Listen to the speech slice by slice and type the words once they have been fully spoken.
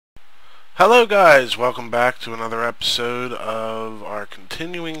Hello guys, welcome back to another episode of our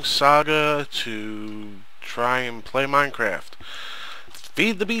continuing saga to try and play Minecraft.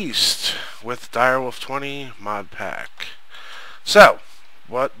 Feed the Beast with Direwolf 20 mod pack. So,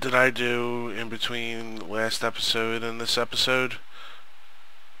 what did I do in between last episode and this episode?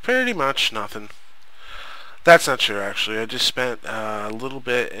 Pretty much nothing. That's not true actually. I just spent a little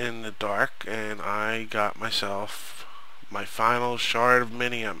bit in the dark and I got myself my final shard of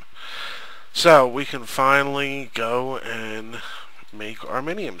minium. So we can finally go and make our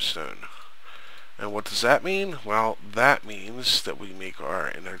minium stone. And what does that mean? Well, that means that we make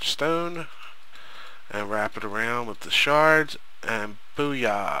our inner stone and wrap it around with the shards and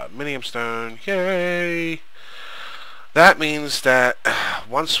booyah, minium stone, yay! That means that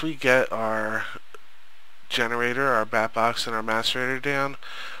once we get our generator, our bat box, and our macerator down,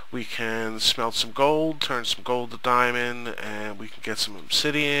 we can smelt some gold, turn some gold to diamond, and we can get some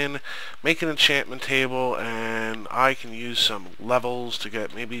obsidian, make an enchantment table, and I can use some levels to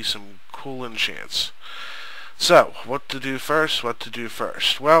get maybe some cool enchants. So, what to do first?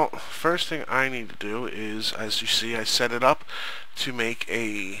 Well, first thing I need to do is, as you see, I set it up to make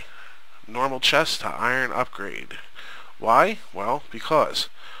a normal chest to iron upgrade. Why? Well, because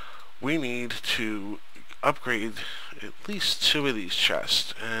we need to upgrade at least 2 of these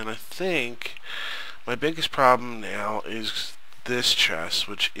chests, and I think my biggest problem now is this chest,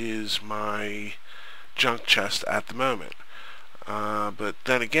 which is my junk chest at the moment. But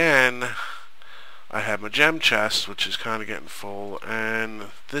then again, I have my gem chest, which is kind of getting full, and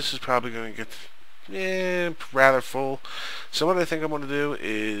this is probably going to get rather full. So what I think I'm going to do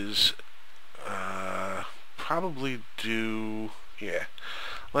is probably do,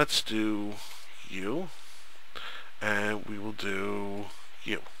 let's do you. And we will do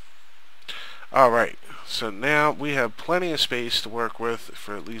you. Alright, so now we have plenty of space to work with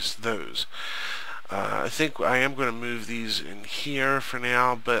for at least those. I think I am going to move these in here for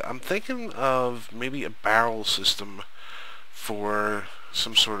now, but I'm thinking of maybe a barrel system for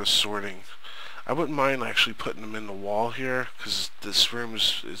some sort of sorting. I wouldn't mind actually putting them in the wall here, because this room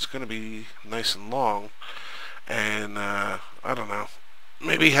is going to be nice and long, and I don't know,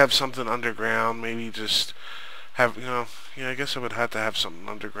 maybe have something underground, maybe just have, I guess I would have to have something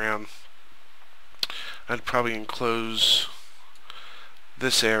underground. I'd probably enclose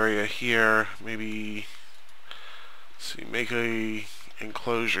this area here, maybe, make a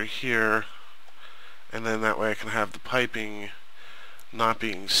enclosure here, and then that way I can have the piping not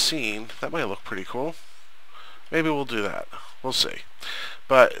being seen. That might look pretty cool. Maybe we'll do that. We'll see.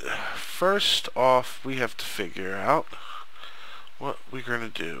 But first off, we have to figure out what we're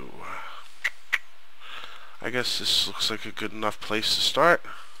going to do. I guess this looks like a good enough place to start.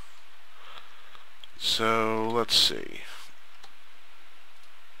 So, let's see.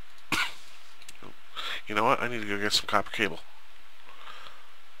 You know what? I need to go get some copper cable.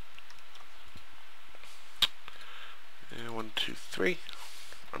 And 1, 2, 3.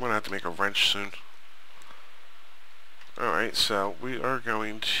 I'm going to have to make a wrench soon. Alright, so we are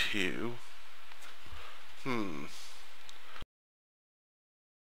going to...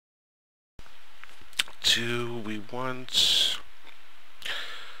 Do we want...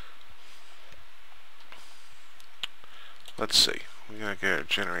 Let's see. We gotta get our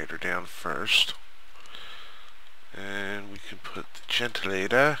generator down first. And we can put the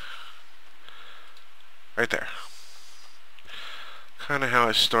gentilator right there. Kinda how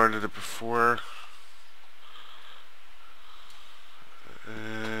I started it before.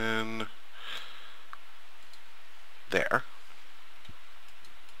 And there.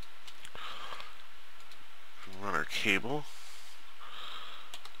 Run our cable,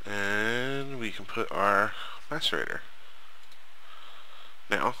 and we can put our macerator.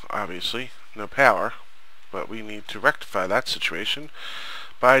 Now, obviously, no power, but we need to rectify that situation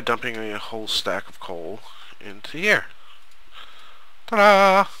by dumping a whole stack of coal into here.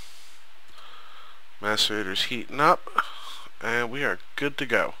 Ta-da! Macerator's heating up, and we are good to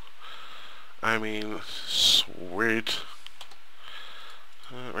go. I mean, sweet.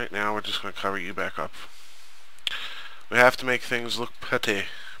 Right now, we're just going to cover you back up. We have to make things look pretty.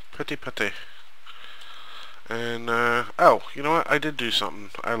 Pretty. And, oh, you know what? I did do something.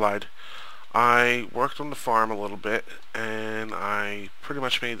 I lied. I worked on the farm a little bit, and I pretty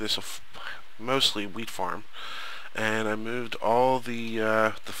much made this a mostly wheat farm. And I moved all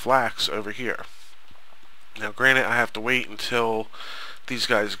the flax over here. Now, granted, I have to wait until these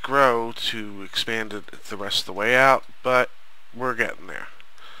guys grow to expand it the rest of the way out, but we're getting there.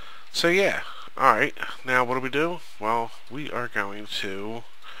 So, yeah. Alright, now what do? Well, we are going to...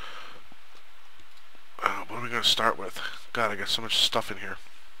 what are we going to start with? God, I got so much stuff in here.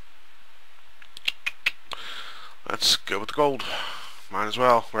 Let's go with the gold. Might as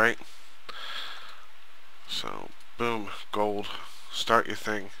well, right? So, boom, gold. Start your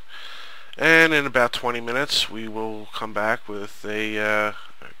thing. And in about 20 minutes, we will come back with a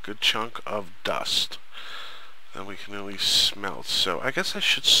good chunk of dust. Then we can at least smelt. So, I guess I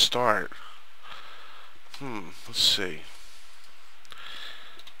should start. Let's see.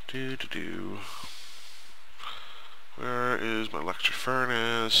 Where is my electric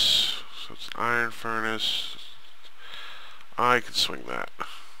furnace? So it's an iron furnace. I can swing that.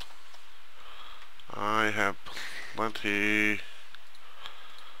 I have plenty.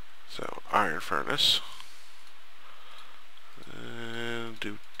 So, iron furnace. And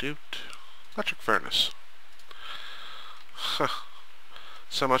electric furnace. Huh.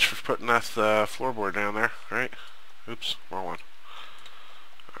 So much for putting that floorboard down there, right? Oops, wrong one.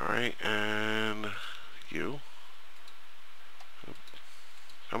 Alright, and you.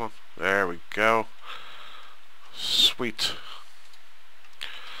 Come on. There we go. Sweet.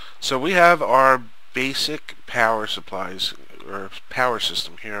 So we have our basic power supplies, or power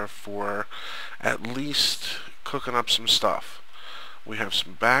system here for at least cooking up some stuff. We have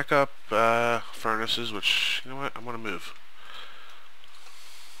some backup furnaces, which, you know what, I'm going to move.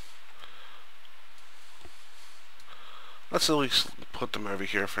 Let's at least put them over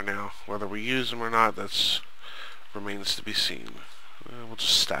here for now. Whether we use them or not, that remains to be seen. We'll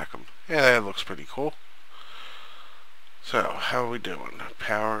just stack them. Yeah, that looks pretty cool. So, how are we doing?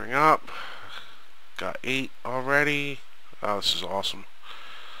 Powering up. Got 8 already. Oh, this is awesome.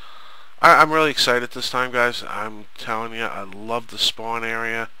 I'm really excited this time, guys. I'm telling you, I love the spawn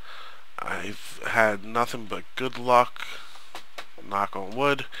area. I've had nothing but good luck. Knock on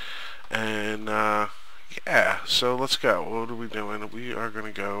wood. And, yeah, so let's go. What are we doing? We are going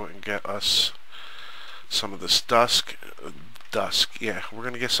to go and get us some of this dusk. Yeah, we're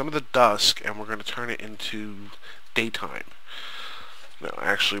going to get some of the dusk, and we're going to turn it into daytime. No,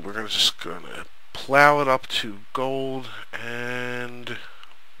 actually, we're just going to plow it up to gold, and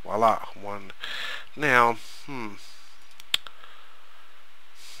voila, one. Now, oops.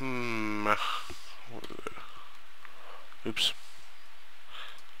 No,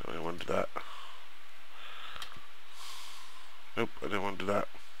 I didn't want to do that. Nope, I didn't want to do that.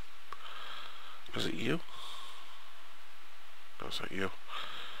 Was it you? No, it's not you.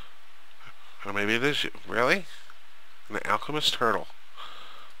 Or maybe it is you. Really? An alchemist turtle.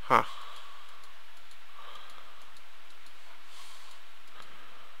 Huh.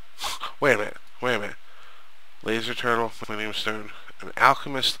 Wait a minute. Wait a minute. Laser turtle. My name is Stone. An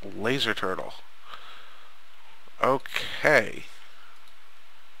alchemist laser turtle. Okay.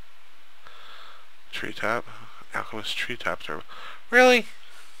 Tree tap. Alchemist tree tap turtle. Really?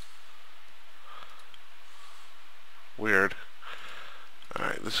 Weird.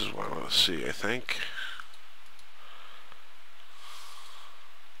 Alright, this is what I want to see, I think.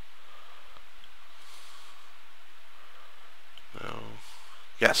 No.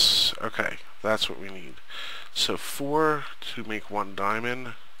 Yes, okay. That's what we need. So 4 to make 1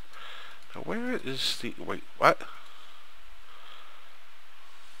 diamond. Now where is the... Wait, what?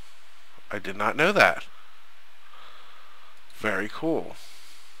 I did not know that. Very cool.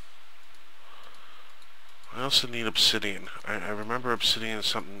 I also need obsidian. I remember obsidian is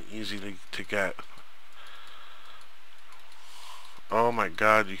something easy to get. Oh my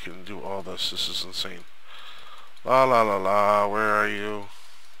god, you can do all this. This is insane. La la la la, where are you?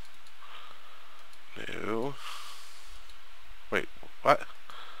 No. Wait, what?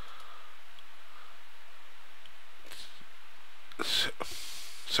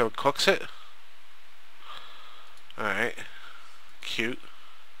 So it cooks it? Alright. Cute.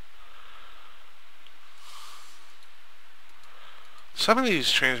 Some of these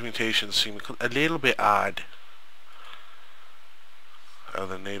transmutations seem a little bit odd. Oh,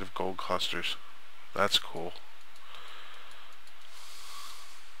 the native gold clusters. That's cool.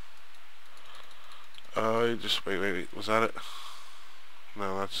 Oh, wait. Was that it?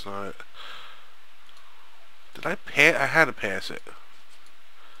 No, that's not it. Did I pass? I had to pass it.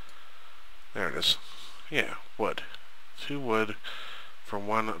 There it is. Yeah, wood. 2 wood for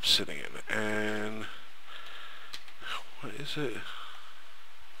 1 obsidian. And what is it?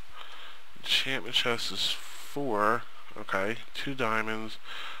 Enchantment chest is 4. Okay, 2 diamonds,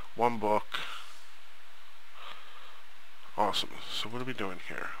 1 book. Awesome. So what are we doing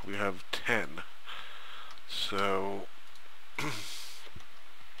here? We have 10. So let's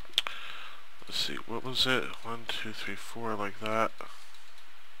see, what was it? 1, 2, 3, 4, like that.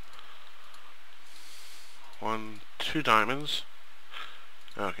 2 diamonds.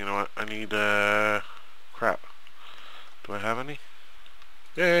 Oh, you know what? I need crap. Do I have any?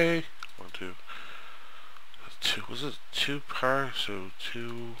 Yay! 1, 2. two, was it 2 per? So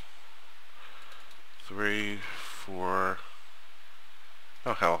 2, 3, 4.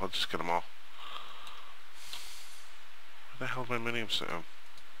 Oh hell, I'll just get them all. Where the hell did my miniums sound?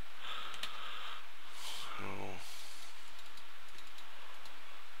 So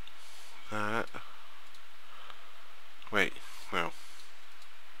that. Wait, no.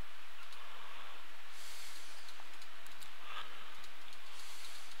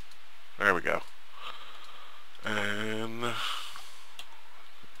 There we go. And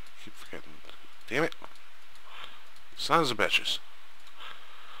keep forgetting. Damn it. Sons of bitches.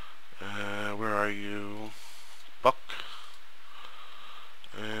 Where are you? Buck.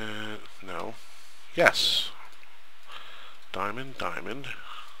 No. Yes. Diamond, diamond.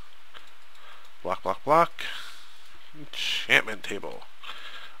 Block, block, block. Enchantment table.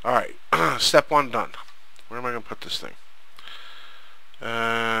 Alright. Step 1 done. Where am I going to put this thing?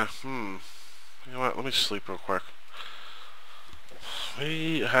 You know what? Let me sleep real quick.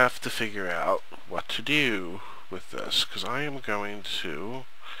 We have to figure out what to do with this, because I am going to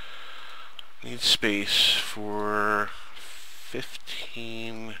need space for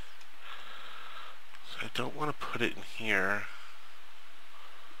 15. So I don't want to put it in here.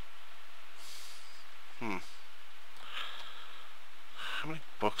 How many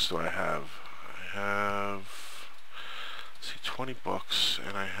books do I have? I have, let's see, 20 books,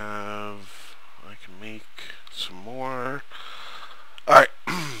 and I can make some more. Alright,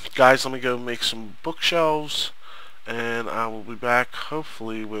 guys, let me go make some bookshelves, and I will be back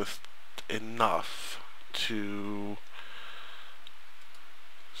hopefully with enough to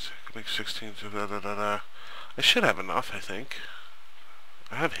make 16 to I should have enough, I think.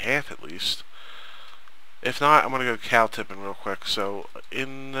 I have half at least. If not, I'm going to go cow tipping real quick. So,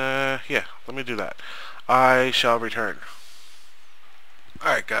 yeah, let me do that. I shall return.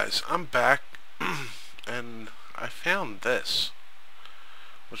 Alright guys, I'm back, and I found this,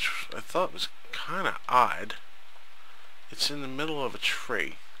 which I thought was kind of odd. It's in the middle of a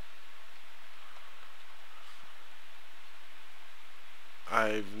tree.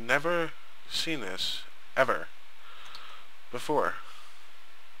 I've never seen this, ever, before,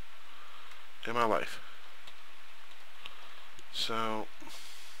 in my life. So,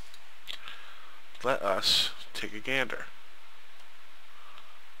 let us take a gander.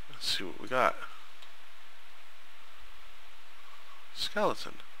 Let's see what we got.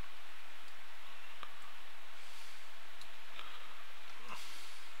 Skeleton.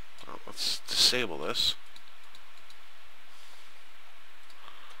 Well, let's disable this.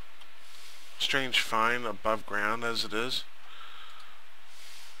 Strange find above ground as it is.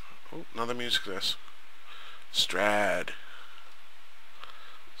 Oh, another music disc. Strad.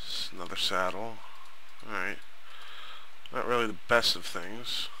 Another saddle. Alright. Not really the best of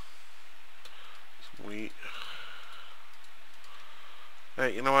things. Some wheat.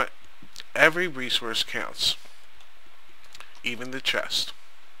 Hey, you know what? Every resource counts. Even the chest.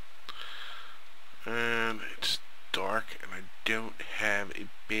 And it's dark and I don't have a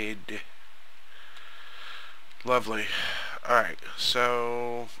bed. Lovely. Alright,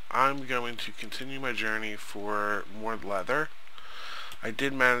 so I'm going to continue my journey for more leather. I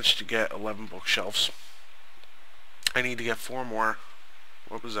did manage to get 11 bookshelves. I need to get 4 more.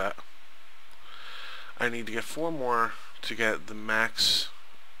 What was that? I need to get 4 more to get the max,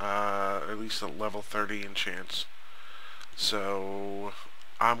 at least a level 30 enchants. So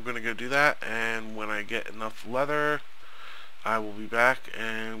I'm going to go do that, and when I get enough leather, I will be back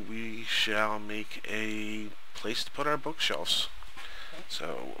and we shall make a place to put our bookshelves.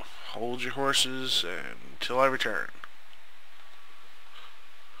 So hold your horses until I return.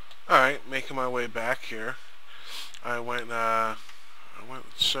 Alright, making my way back here. I went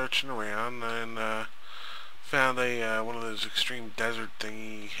searching around and found one of those extreme desert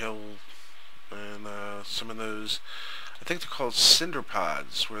thingy hill, and some of those, I think they're called cinder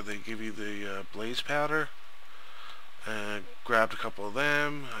pods, where they give you the blaze powder. Grabbed a couple of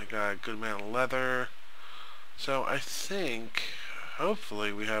them. I got a good amount of leather. So I think,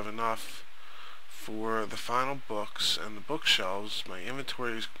 hopefully, we have enough for the final books and the bookshelves. My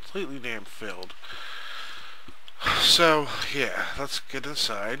inventory is completely damn filled. So, yeah, let's get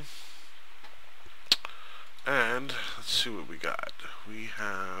inside. And let's see what we got. We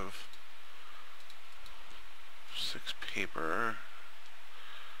have 6 paper.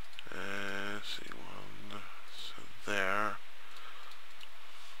 And let's see, 1, so there.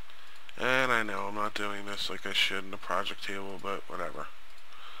 And I know I'm not doing this like I should in the project table, but whatever.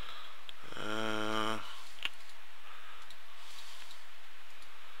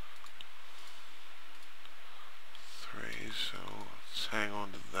 3, so let's hang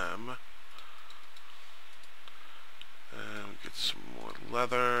on to them.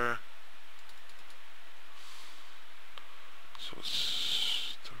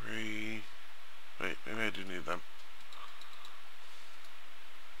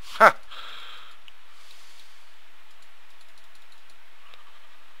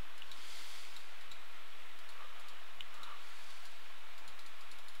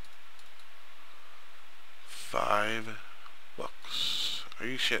 Are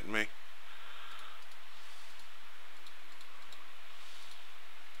you shitting me?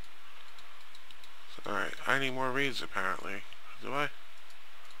 Alright, I need more reeds apparently. Do I?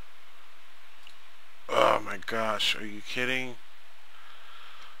 Oh my gosh, are you kidding?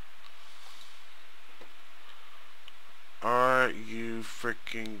 Are you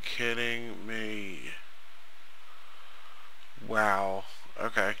freaking kidding me? Wow.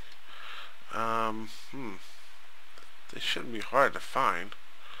 Okay. They shouldn't be hard to find.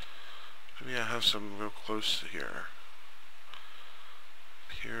 Maybe I have some real close to here.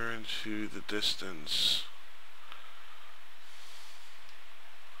 Peer into the distance.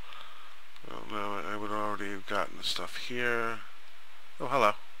 Oh no, I would already have gotten the stuff here. Oh,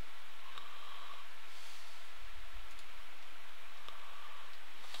 hello.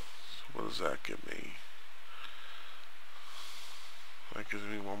 So what does that give me? That gives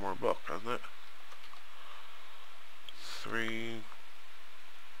me one more book, doesn't it? 3.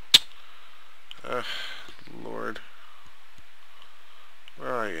 Lord.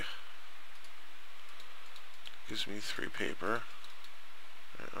 Where are you? Gives me 3 paper.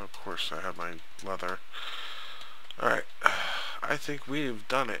 Of course I have my leather. Alright. I think we've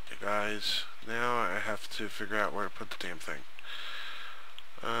done it, guys. Now I have to figure out where to put the damn thing.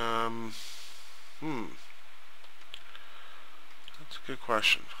 That's a good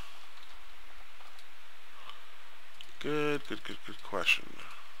question. Good question.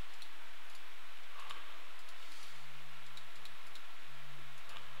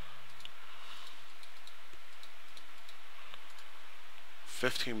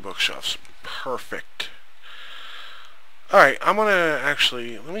 $15 bookshelves. Perfect. Alright, I'm gonna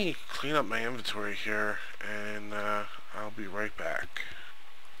actually, let me clean up my inventory here, and I'll be right back.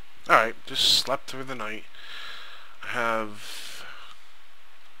 Alright, just slept through the night. I have...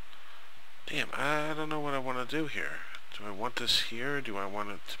 Damn, I don't know what I want to do here. Do I want this here? Do I want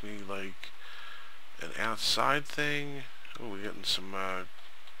it to be like an outside thing? Oh, we're getting some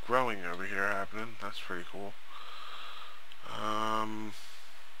growing over here happening. That's pretty cool.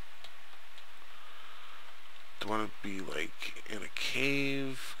 Do I want to be like in a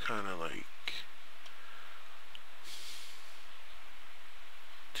cave? Kind of like...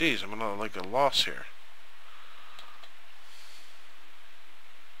 Geez, I'm gonna like a loss here.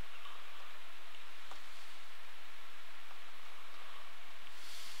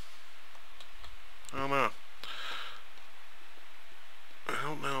 I don't know. I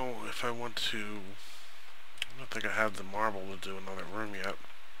don't know if I want to... I don't think I have the marble to do another room yet.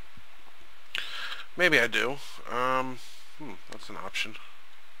 Maybe I do. That's an option.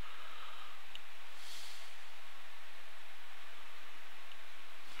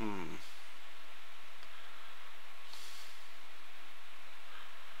 On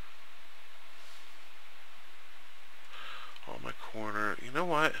my corner. You know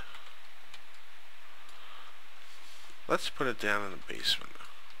what? Let's put it down in the basement.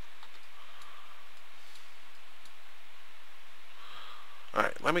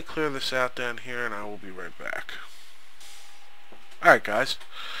 Alright, let me clear this out down here and I will be right back. Alright guys,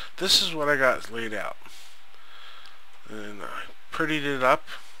 this is what I got laid out. And I prettied it up,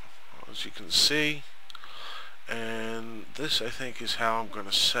 as you can see. And this I think is how I'm going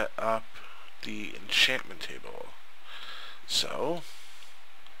to set up the enchantment table. So,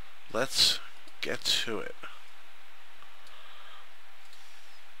 let's get to it.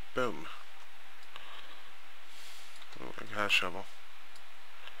 Boom. Oh, I got a shovel.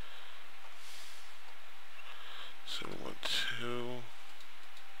 So we want 2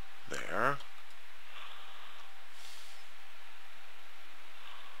 there.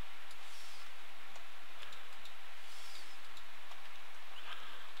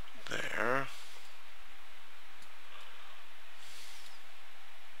 There.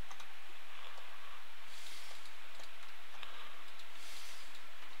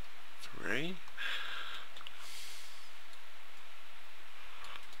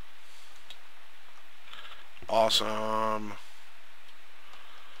 Awesome.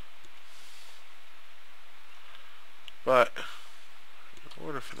 But in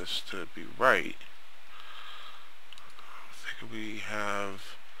order for this to be right, I think we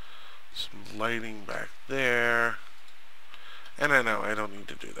have some lighting back there. And I know I don't need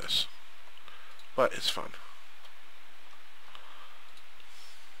to do this, but it's fun.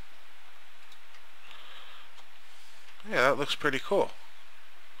 Yeah, that looks pretty cool.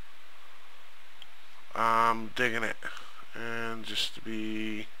 I'm digging it. And just to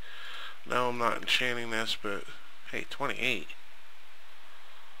be... No, I'm not enchanting this, but... Hey, 28.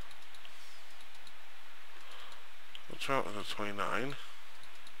 What's wrong with the 29?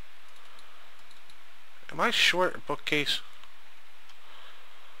 Am I short a bookcase?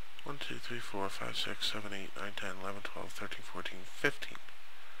 2, 3, 4, 5, 6, 7, 8, 9, 10, 11, 12, 13, 14, 15.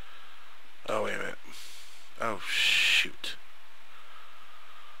 Oh, wait a minute. Oh, shoot.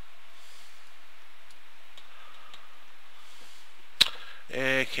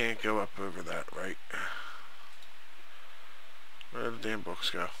 I can't go up over that, right? Where did the damn books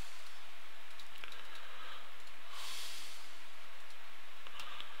go?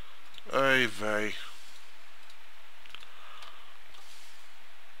 Oy vey.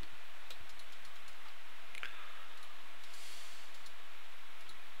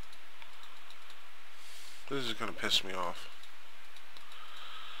 This is gonna piss me off.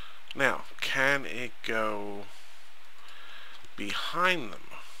 Now, can it go behind them?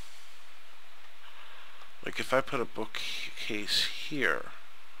 Like if I put a bookcase here,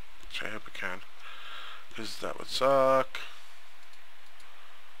 which I hope it can, because that would suck.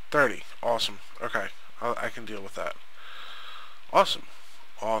 30. Awesome. Okay. I can deal with that. Awesome.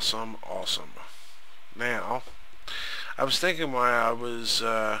 Awesome. Awesome. Now, I was thinking while I was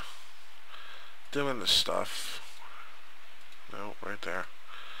doing this stuff. No, right there.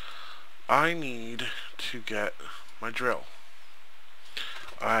 I need to get my drill.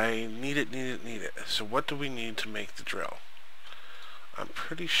 I need it, need it, need it. So what do we need to make the drill? I'm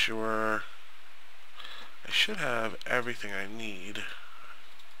pretty sure I should have everything I need.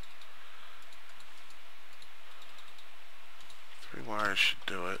 3 wires should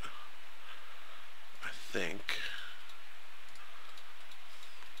do it, I think.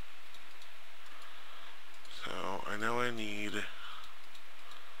 So I know I need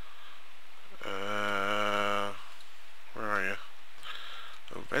where are you?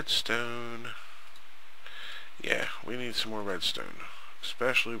 Oh, redstone. Yeah, we need some more redstone.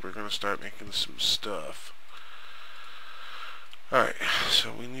 Especially we're gonna start making some stuff. Alright,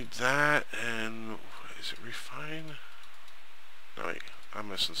 so we need that, and is it refine? No, wait, I'm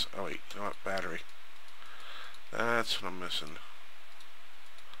missing. Oh wait, you know what? Battery. That's what I'm missing.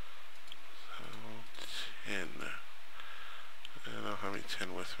 So, tin. I don't have any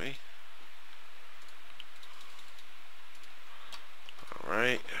tin with me.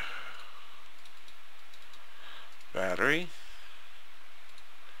 Alright. Battery.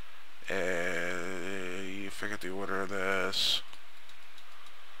 You forget the order of this.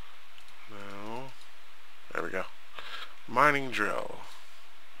 No. There we go. Mining drill.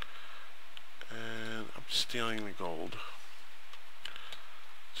 And I'm stealing the gold.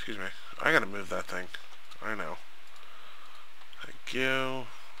 Excuse me. I gotta move that thing. I know. Thank you. 1,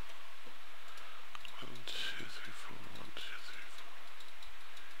 2, 3, 4. 1, 2, 3,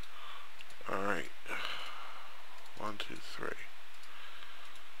 4. Alright. 1, 2, 3.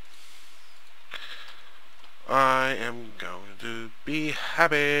 I am going to be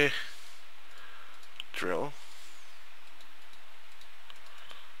happy. Drill.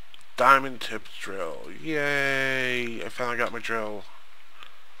 Diamond tipped drill. Yay! I finally got my drill.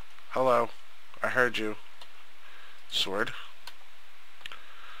 Hello. I heard you. Sword.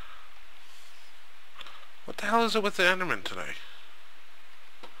 What the hell is it with the Enderman today?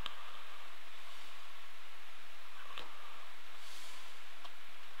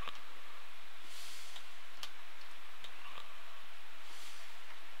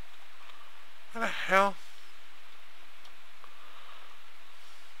 What the hell?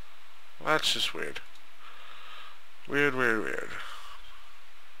 Well, that's just weird. Weird, weird, weird.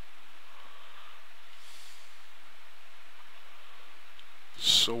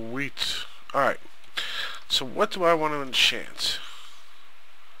 Sweet. Alright. So what do I want to enchant?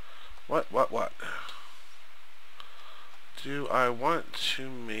 What? Do I want to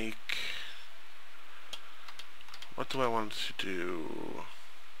make... What do I want to do?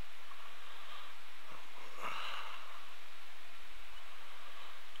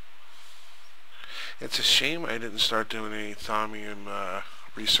 It's a shame I didn't start doing any thaumium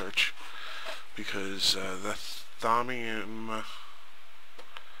research, because the thaumium...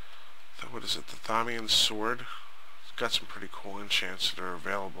 What is it? The thaumium sword? It's got some pretty cool enchants that are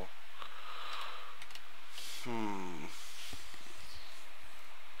available.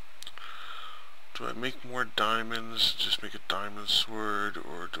 Do I make more diamonds, just make a diamond sword,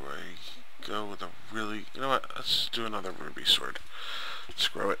 or do I go with a really... You know what? Let's do another ruby sword.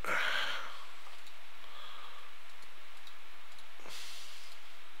 Screw it.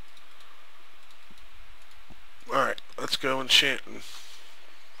 Alright, let's go enchanting.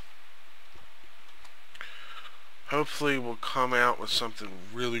 Hopefully we'll come out with something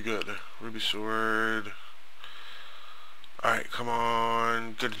really good. Ruby sword. Alright, come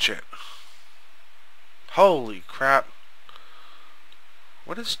on. Good enchant. Holy crap.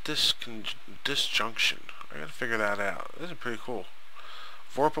 What is disjunction? I gotta figure that out. This is pretty cool.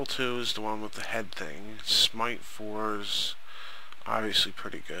 Vorpal 2 is the one with the head thing. Smite 4 is obviously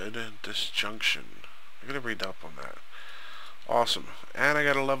pretty good. Disjunction. I'm going to read up on that. Awesome. And I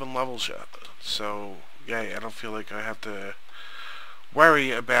got 11 levels yet. So, yay, I don't feel like I have to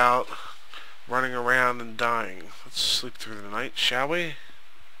worry about running around and dying. Let's sleep through the night, shall we?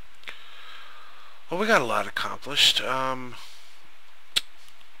 Well, we got a lot accomplished.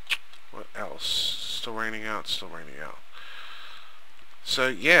 What else? Still raining out, still raining out. So,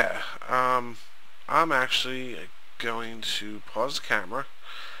 yeah, I'm actually going to pause the camera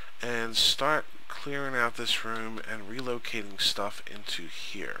and start clearing out this room and relocating stuff into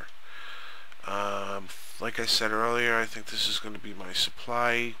here. Like I said earlier, I think this is going to be my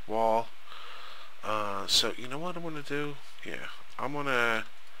supply wall. So, you know what I'm going to do? Yeah, I'm going to...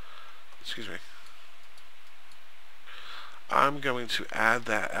 Excuse me. I'm going to add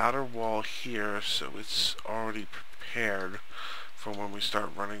that outer wall here so it's already prepared for when we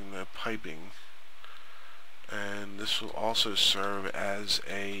start running the piping. And this will also serve as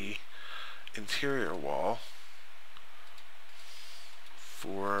a interior wall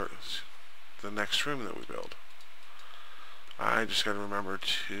for the next room that we build. I just got to remember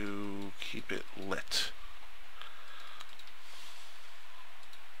to keep it lit.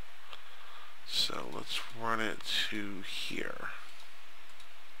 So let's run it to here.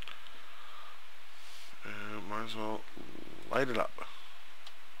 Might as well light it up.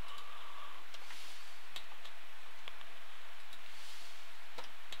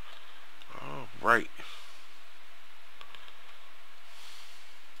 All right.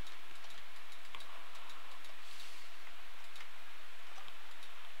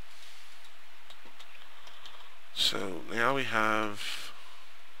 So now we have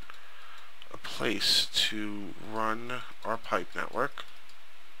a place to run our pipe network,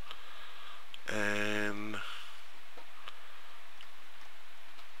 and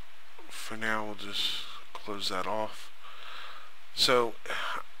for now we'll just close that off. So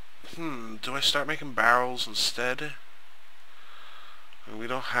do I start making barrels instead? And we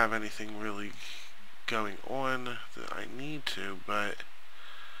don't have anything really going on that I need to, but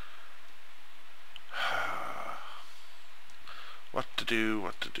what to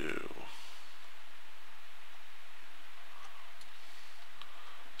do.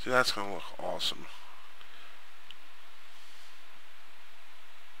 See, that's going to look awesome.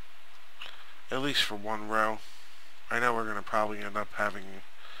 At least for one row. I know we're going to probably end up having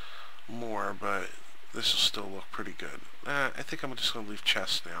more, but this will still look pretty good. I think I'm just going to leave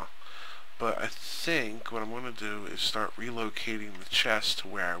chests now. But I think what I'm going to do is start relocating the chests to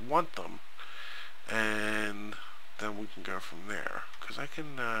where I want them. And then we can go from there. Because I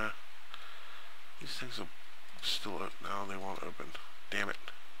can, these things will still open. No, they won't open. Damn it.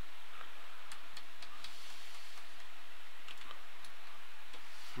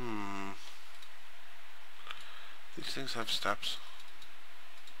 These things have steps.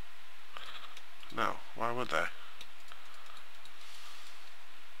 No, why would they?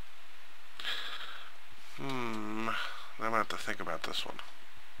 I'm gonna have to think about this one.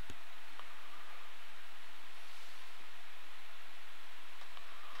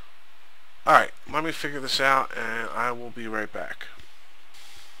 Alright, let me figure this out and I will be right back.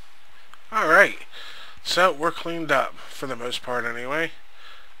 Alright, so we're cleaned up, for the most part anyway.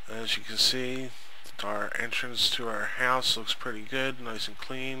 As you can see, our entrance to our house looks pretty good, nice and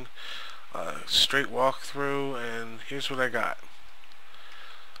clean. Straight walk through, and here's what I got.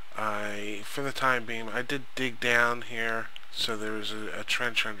 For the time being, I did dig down here, so there was a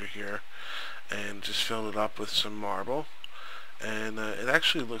trench under here, and just filled it up with some marble. And it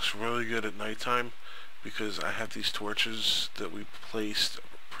actually looks really good at nighttime because I have these torches that we placed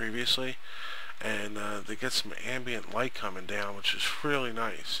previously, and they get some ambient light coming down, which is really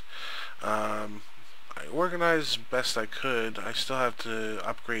nice. I organized best I could. I still have to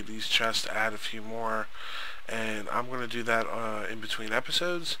upgrade these chests, add a few more, and I'm going to do that in between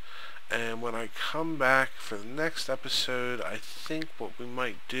episodes. And when I come back for the next episode, I think what we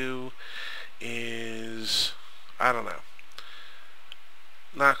might do is, I don't know,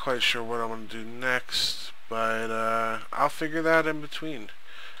 not quite sure what I'm going to do next, but I'll figure that in between.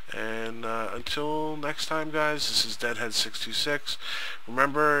 And until next time, guys, this is Deadhead626.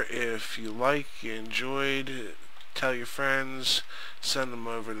 Remember, if you enjoyed, tell your friends, send them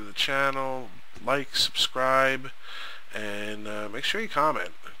over to the channel, like, subscribe, and make sure you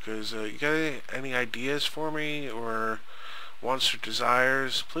comment, because you got any ideas for me, or wants or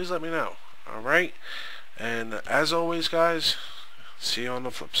desires, please let me know. Alright? And as always, guys, see you on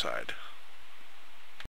the flip side.